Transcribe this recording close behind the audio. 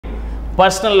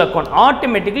personal account,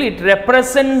 automatically it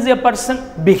represents a person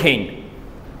behind,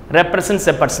 represents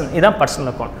a person. This is personal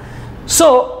account. So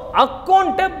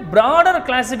account broader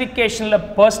classification la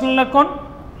personal account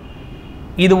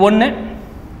idu one,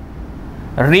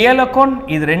 real account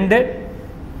idu rendu,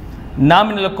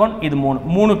 nominal account idu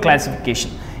moonu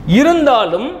classification.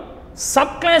 Irundhalum sub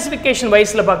classification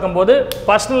wise la paakumbodhu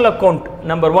personal account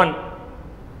number 1,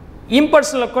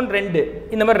 impersonal account 2,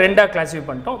 இந்த மாதிரி ரெண்டா classify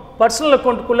பண்ணிட்டோம். Personal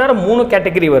அக்கவுண்ட்க்குள்ளார 3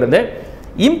 category வருது,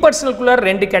 இம்பர்சனல்க்குள்ளார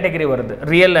 2 category வருது,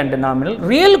 real and nominal.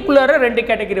 ரியலுக்குள்ளார 2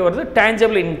 category வருது,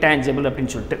 tangible intangible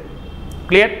அப்படின்னு சொல்லிட்டு.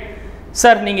 Clear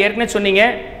sir? நீங்கள் ஏற்கனவே சொன்னீங்க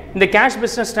இந்த கேஷ்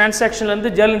பிஸ்னஸ் டிரான்சாக்ஷன்லேருந்து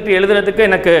ஜேர்னல் என்ட்ரி எழுதுறதுக்கு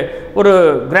எனக்கு ஒரு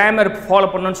கிராமர் ஃபாலோ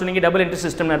பண்ணணும்னு சொன்னீங்க, டபுள் என்ட்ரி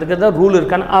சிஸ்டம். அதுக்கு தான் ரூல்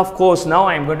இருக்கான்னு. Of course now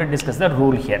I am going to discuss the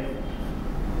rule here.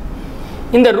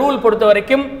 இந்த ரூல் பொறுத்த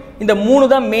வரைக்கும் இந்த 3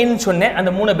 தான் மெயின் சொன்னேன். அந்த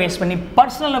 3 பேஸ் பண்ணி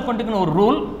பர்சனல் அக்கௌண்ட்டுக்குன்னு ஒரு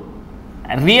ரூல்,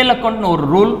 ரியல் அக்கௌண்ட்னு ஒரு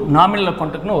ரூல், நாமினல்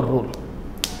அக்கௌண்ட்டுக்குன்னு ஒரு rule.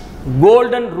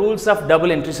 Golden rules of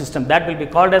double entry system, that will be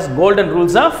called as golden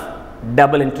rules of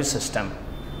double entry system.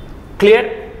 Clear?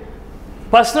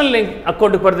 Personal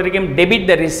account பொறுத்த வரைக்கும் debit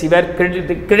the receiver,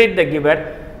 credit the giver.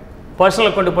 Personal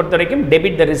account பொறுத்த வரைக்கும்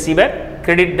debit the receiver,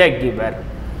 credit the giver.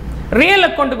 Real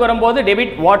account வரும்போது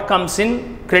debit what comes in,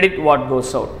 credit what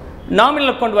goes out. Nominal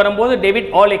account வரும்போது debit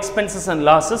all expenses and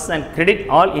losses and credit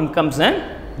all incomes and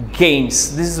gains.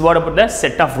 This is what about the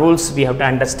set of rules we have to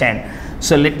understand.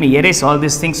 So let me erase all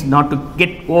these things not to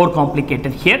get over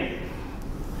complicated here.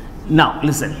 Now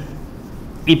listen,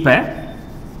 ipa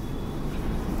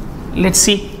let's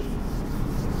see,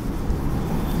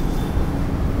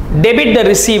 debit the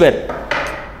receiver.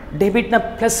 Debit na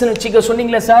plus nu chiga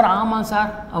sonningla sir? Aama sir.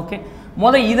 Okay,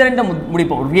 moda idu rendu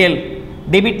mudipom. Real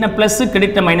debit na plus,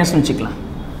 credit na minus nu chikkalam.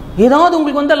 ஏதாவது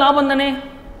உங்களுக்கு வந்த லாபம் தானே.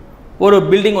 ஒரு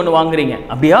building ஒன்று வாங்குறீங்க,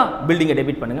 அப்படியா பில்டிங்கை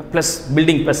டெபிட் பண்ணுங்கள், ப்ளஸ்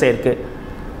பில்டிங் ப்ளஸ் இருக்குது.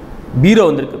 பீரோ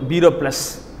வந்திருக்கு, பீரோ ப்ளஸ்.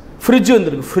 ஃப்ரிட்ஜ்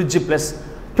வந்திருக்கு, fridge plus.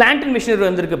 Plant and machinery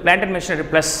வந்திருக்கு, plant and machinery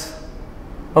plus.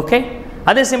 Okay,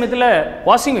 அதே சமயத்தில்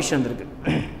வாஷிங் மிஷின் வந்திருக்கு,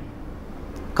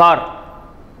 கார்.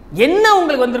 என்ன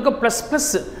உங்களுக்கு வந்திருக்கோ ப்ளஸ் ப்ளஸ்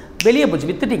வெளியே போச்சு,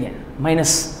 வித்துட்டீங்க,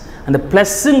 மைனஸ். அந்த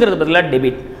ப்ளஸ்ஸுங்கிறது பதிலாக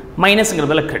டெபிட்,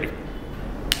 மைனஸுங்கிறது பதிலாக கிரெடிட்.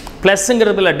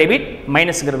 ப்ளஸ்ஸுங்கிறது பதிலாக டெபிட்,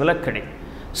 மைனஸுங்கிறது பதிலாக credit.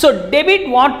 So debit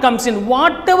what comes in,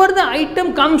 whatever the item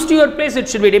comes to your place it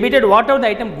should be debited, whatever the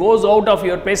item goes out of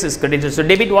your place is credited. So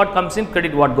debit what comes in,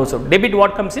 credit what goes out. Debit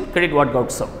what comes in, credit what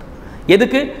goes out.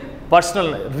 எதுக்கு?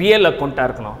 Personal real அக்கௌண்ட்டாக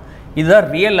இருக்கணும். இதுதான்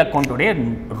real அக்கௌண்ட்டுடைய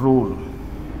rule.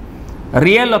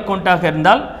 Real அக்கௌண்ட்டாக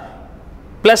இருந்தால்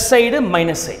plus side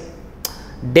minus side,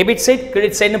 debit side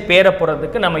credit சைடுன்னு பேரை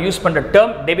போகிறதுக்கு நம்ம use பண்ணுற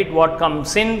term debit what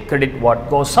comes in, credit what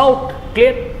goes out.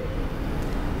 Clear?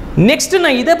 Next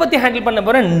நான் இதை பற்றி ஹேண்டில் பண்ண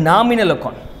போகிறேன், nominal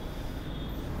account.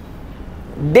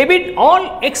 Debit all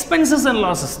expenses and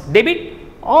losses. Debit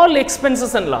all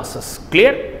expenses and losses.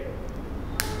 Clear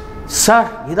sir?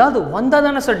 ஏதாவது வந்தால்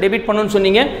தானே சார் டெபிட் பண்ணணும்னு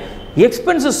சொன்னீங்க.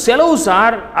 எக்ஸ்பென்சஸ் செலவு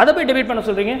சார், அதை போய் டெபிட் பண்ண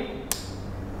சொல்கிறீங்க.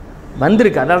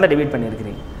 வந்திருக்கு, அதால் தான் டெபிட்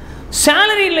பண்ணியிருக்கிறீங்க.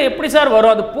 சேலரியில் எப்படி சார்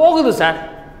வரும்? அது போகுது சார்.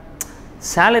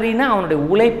 சேலரினா அவனுடைய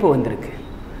உழைப்பு வந்திருக்கு,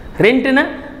 ரெண்ட்டுனா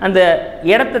அந்த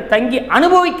இடத்தை தங்கி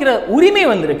அனுபவிக்கிற உரிமை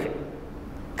வந்திருக்கு,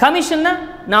 கமிஷன்னா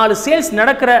 4 சேல்ஸ்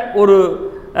நடக்கிற ஒரு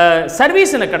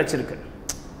சர்வீஸ் எனக்கு கிடச்சிருக்கு,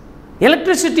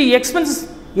 எலக்ட்ரிசிட்டி எக்ஸ்பென்சஸ்,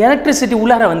 எலக்ட்ரிசிட்டி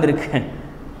உள்ளார வந்திருக்கு.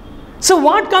 ஸோ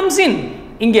வாட் கம்ஸ் இன்,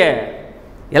 இங்கே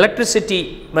எலக்ட்ரிசிட்டி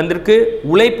வந்திருக்கு,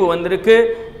 உழைப்பு வந்திருக்கு,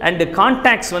 அண்டு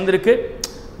கான்டாக்ட்ஸ் வந்திருக்கு,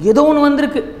 ஏதோ ஒன்று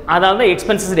வந்திருக்கு. அதால் தான்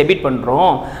எக்ஸ்பென்சஸ் டெபிட்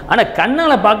பண்ணுறோம். ஆனால்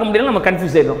கண்ணால் பார்க்க முடியல, நம்ம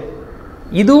கன்ஃபியூஸ் ஆகிடும்.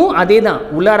 இதுவும் அதே தான்,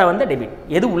 உள்ளார வந்த டெபிட்.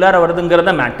 எது உள்ளார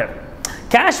வருதுங்கிறத மேட்டர்.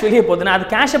 கேஷ் வெளியே போகுதுன்னா அது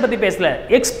கேஷை பற்றி பேசல,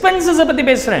 எக்ஸ்பென்சஸை பற்றி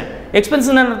பேசுகிறேன்.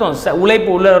 எக்ஸ்பென்சஸ் அர்த்தம் உழைப்பு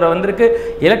உள்ளார வந்திருக்கு,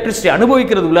 எலக்ட்ரிசிட்டி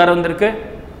அனுபவிக்கிறது உள்ளார வந்திருக்கு.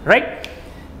 Right?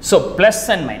 So plus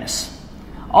and minus.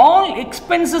 All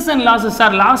expenses and losses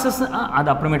sir. Losses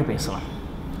அது அப்புறமேட்டு பேசலாம்,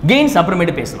 கெயின்ஸ்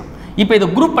அப்புறமேட்டு பேசலாம். இப்போ இதை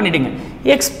குரூப் பண்ணிவிடுங்க.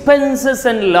 Expenses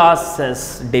and losses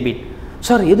debit.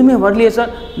 Sir எதுவுமே வரலையே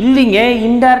சார். இல்லைங்க,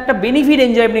 இன்டைரக்டாக பெனிஃபிட்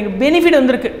என்ஜாய் பண்ணி, பெனிஃபிட்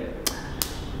வந்திருக்கு.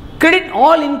 Credit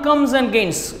all incomes and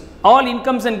gains. All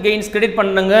incomes and gains credit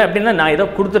பண்ணுங்க அப்படின்னா நான் ஏதோ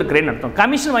கொடுத்துருக்கிறேன்னு அர்த்தம்.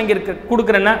 கமிஷன் வாங்கியிருக்க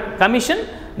கொடுக்குறேன்னா, கமிஷன்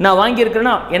நான்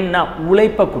வாங்கியிருக்கிறேன்னா என்ன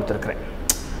உழைப்பை கொடுத்துருக்குறேன்.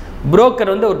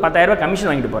 புரோக்கர் வந்து ஒரு 10,000 ரூபாய் கமிஷன்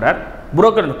வாங்கிட்டு போகிறார்.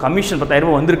 புரோக்கர் கமிஷன் 10,000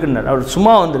 ரூபாய் வந்திருக்குன்னு அவர்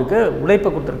சும்மா வந்திருக்கு, உழைப்பை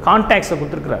கொடுத்துருக்கு, கான்டாக்ட்ஸை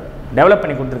கொடுத்துருக்குறார், டெவலப்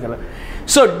பண்ணி கொடுத்துருக்காரு.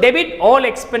 So debit all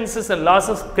expenses and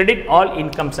losses, credit all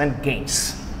incomes and gains.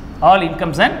 All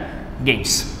incomes and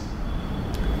gains.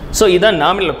 So இதுதான்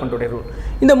நாமினல் அக்கௌண்ட்டுடைய ரூல்.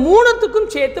 இந்த மூணுத்துக்கும்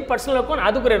சேர்த்து பர்சனல் அக்கௌண்ட்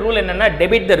அதுக்குரிய ரூல் என்னென்னா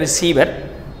debit the receiver,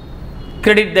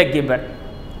 credit the giver.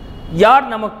 யார்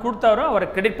நமக்கு கொடுத்தாரோ அவரை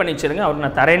கிரெடிட் பண்ணி வச்சுருங்க, அவர்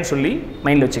நான் தரேன்னு சொல்லி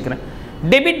மைண்டில் வச்சுக்கிறேன்.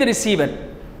 டெபிட் த ரிசீவர்,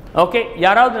 ஓகே,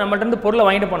 யாராவது நம்மள்ட்ட இருந்து பொருளை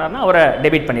வாங்கிட்டு போனார்னா அவரை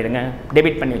டெபிட் பண்ணிடுங்க,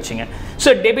 டெபிட் பண்ணி வச்சுங்க. So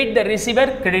debit the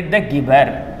receiver, credit the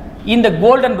giver. இந்த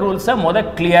கோல்டன் ரூல்ஸை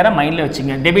கிளியராக மைண்டில்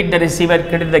வச்சுங்க. Debit the receiver,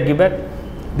 credit the giver.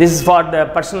 This is for the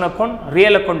personal account.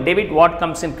 Real account debit, what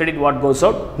comes in, credit what goes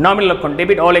out. Nominal account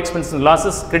debit, all expenses and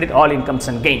losses, credit all incomes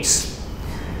and gains.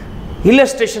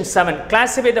 Illustration 7.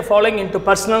 Classify the following into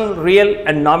personal, real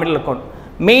and nominal account.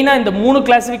 மெயினாக இந்த 3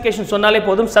 classification சொன்னாலே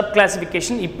போதும், sub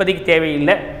classification இப்போதைக்கு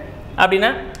தேவையில்லை.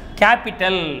 அப்படின்னா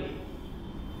capital,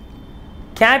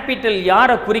 capital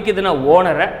யாரை குறிக்குதுன்னா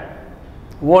ஓனரை,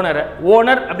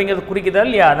 owner அப்படிங்கிறது குறிக்குதா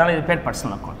இல்லையா, அதனால் இது பேர்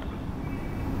personal account.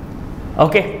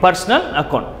 Okay, personal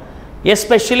account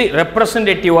especially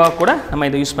ரெப்ரசன்டேட்டிவாக கூட நம்ம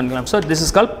இதை யூஸ் பண்ணிக்கலாம். So this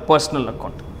is called personal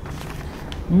account.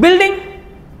 Building,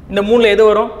 இந்த 3ல் எது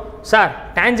வரும் சார்?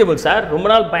 டேஞ்சபிள் சார், ரொம்ப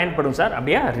நாள் பயன்படும் சார்,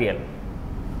 அப்படியா ரியல்,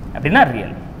 அப்படின்னா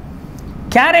ரியல்.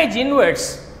 கேரேஜ் இன்வெர்ட்ஸ்,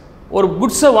 ஒரு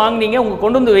குட்ஸை வாங்கினீங்க, உங்கள்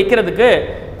கொண்டு வந்து வைக்கிறதுக்கு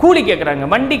கூலி கேட்குறாங்க,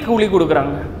 வண்டி கூலி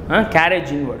கொடுக்குறாங்க,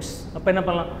 கேரேஜ் இன்வெர்ட்ஸ். அப்போ என்ன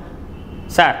பண்ணலாம்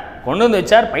சார்? கொண்டு வந்து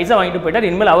வச்சார், பைசா வாங்கிட்டு போயிட்டார்,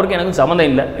 இனிமேல் அவருக்கு எனக்கும்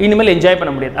சம்மந்தம் இல்லை, இனிமேல் என்ஜாய்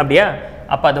பண்ண முடியாது, அப்படியா?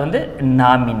 அப்போ அது வந்து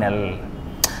நாமினல்.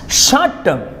 ஷார்ட்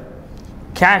டேர்ம்,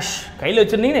 கேஷ் கையில்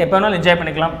வச்சுருந்தீங்கன்னா எப்போ வேணாலும் என்ஜாய்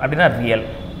பண்ணிக்கலாம், அப்படின்னா ரியல்.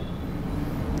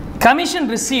 கமிஷன்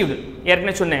ரிசீவ்டு,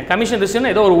 ஏற்கனவே சொன்னேன், கமிஷன்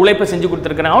ரிசீவ்னா ஏதோ ஒரு உழைப்பை செஞ்சு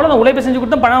கொடுத்துருக்கேன், அவ்வளோதான், உழைப்பை செஞ்சு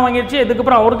கொடுத்தா பணம் வாங்கிடுச்சு,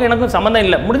 அதுக்கப்புறம் அவருக்கும் எனக்கும் சம்மந்தம்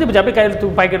இல்லை, முடிஞ்சு போச்சு, அப்படியே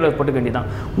கையில் பாக்கெட்டில் போட்டுக்க வேண்டியதான்.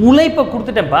 உழைப்பை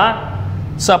கொடுத்துட்டேன்ப்பா,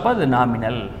 ஸோ அப்போ அது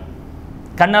நாமினல்,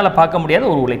 கண்ணால் பார்க்க முடியாத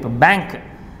ஒரு உழைப்பு.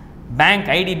 பேங்க்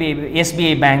ஐடிபிஐ,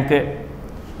 எஸ்பிஐ பேங்க்கு,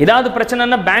 ஏதாவது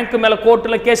பிரச்சனைனா பேங்க் மேலே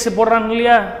கோர்ட்டில் கேஸ் போடுறாங்க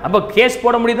இல்லையா, அப்போ கேஸ்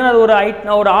போட முடியுதுன்னா அது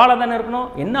ஒரு ஆளாக தானே இருக்கணும்.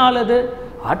 என்ன ஆள் அது?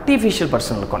 Artificial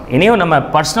personal account. இனியும் நம்ம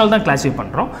பர்சனல் தான் கிளாஸிஃபை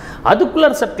பண்ணுறோம், அதுக்குள்ளே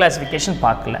சப் கிளாஸிஃபிகேஷன்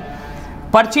பார்க்கல.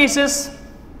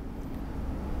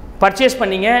 பர்ச்சேஸ்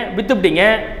பண்ணீங்க, விற்றுப்பிட்டீங்க,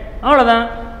 அவ்வளோதான்.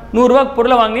 100 ரூபாய்க்கு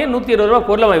பொருளை வாங்கினீங்க, 120 ரூபா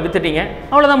பொருளை விற்றுட்டீங்க,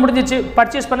 அவ்வளோதான், முடிஞ்சிச்சு.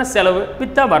 பர்ச்சேஸ் பண்ண செலவு,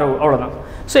 விற்றா வரவு, அவ்வளோதான்.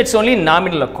 So it's only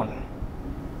nominal account.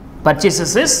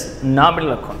 Purchases is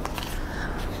nominal account.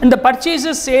 இந்த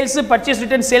purchases, sales, purchase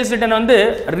return, sales return வந்து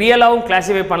ரியலாகவும்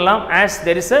கிளாஸிஃபை பண்ணலாம் as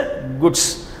there is a goods.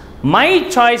 My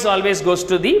choice always goes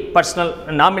to the personal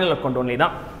nominal account only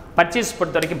தான். Purchase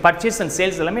பொறுத்த வரைக்கும் purchase and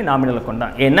sales எல்லாமே nominal account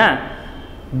தான். ஏன்னா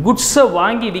குட்ஸை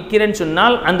வாங்கி விற்கிறேன்னு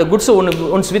சொன்னால் அந்த குட்ஸை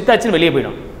ஒன்ஸ் வித்தாச்சுன்னு வெளியே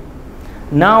போயிடும்.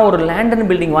 நான் ஒரு லேண்ட் அண்ட்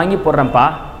பில்டிங் வாங்கி போடுறேன்ப்பா,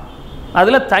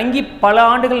 அதில் தங்கி பல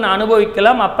ஆண்டுகள் நான்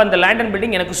அனுபவிக்கலாம், அப்போ அந்த லேண்ட் அண்ட்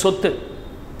பில்டிங் எனக்கு சொத்து.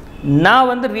 நான்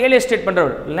வந்து real estate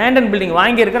பண்ணுறவர், land and building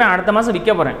வாங்கியிருக்கிறேன், அடுத்த மாதம்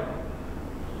விற்க போகிறேன்.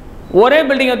 ஒரே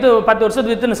பில்டிங் வந்து 10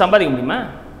 வருஷத்துக்கு விற்று நான் சம்பாதிக்க முடியுமா?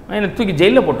 எனக்கு தூக்கி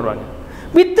ஜெயிலில் போட்டுருவாங்க.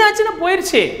 வித்தாச்சுன்னா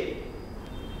போயிடுச்சு.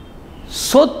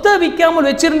 சொத்தை விற்காமல்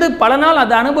வச்சிருந்து பல நாள்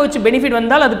அதை அனுபவிச்சு பெனிஃபிட்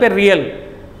வந்தால் அது பேர் ரியல்.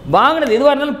 வாங்கினது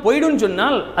எதுவாக இருந்தாலும் போய்டுன்னு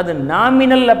சொன்னால் அது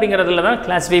நாமினல் அப்படிங்கிறதுல தான்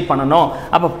கிளாஸிஃபை பண்ணணும்.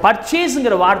 அப்போ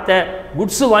பர்ச்சேஸுங்கிற வார்த்தை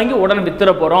குட்ஸு வாங்கி உடனே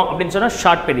வித்துற போகிறோம் அப்படின்னு சொன்னால்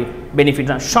ஷார்ட்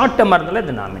பெனிஃபிட் தான். ஷார்ட் டேர்மாக இருந்தாலும்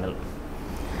இது நாமினல்.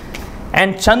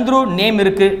 அண்ட் சந்துரு நேம்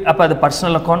இருக்குது, அப்போ அது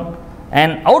personal account.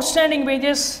 And outstanding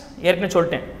wages, ஏற்கனவே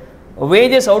சொல்லிட்டேன்,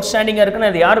 வேஜஸ் அவுட்ஸ்டாண்டிங்காக இருக்குன்னு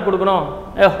அது யார் கொடுக்கணும்?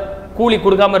 கூலி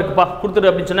கொடுக்காமல் இருக்குப்பா, கொடுத்துரு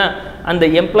அப்படின்னு சொன்னால் அந்த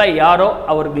எம்ப்ளாயி யாரோ,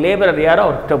 அவருக்கு லேபரர் யாரோ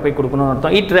அவர்கிட்ட போய் கொடுக்கணும்னு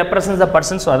அர்த்தம். It represents the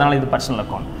person, so அதனால் இது பர்சனல்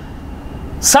அக்கௌண்ட்.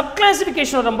 சப்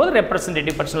கிளாசிஃபிகேஷன் வரும்போது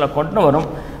ரெப்ரசன்டேட்டிவ் பர்சனல் அக்கௌண்ட்னு வரும்.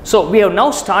 So we have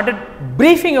now started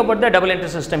briefing about the double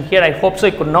entry system here. I hope so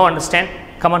you good no understand.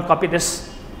 Come on, copy this.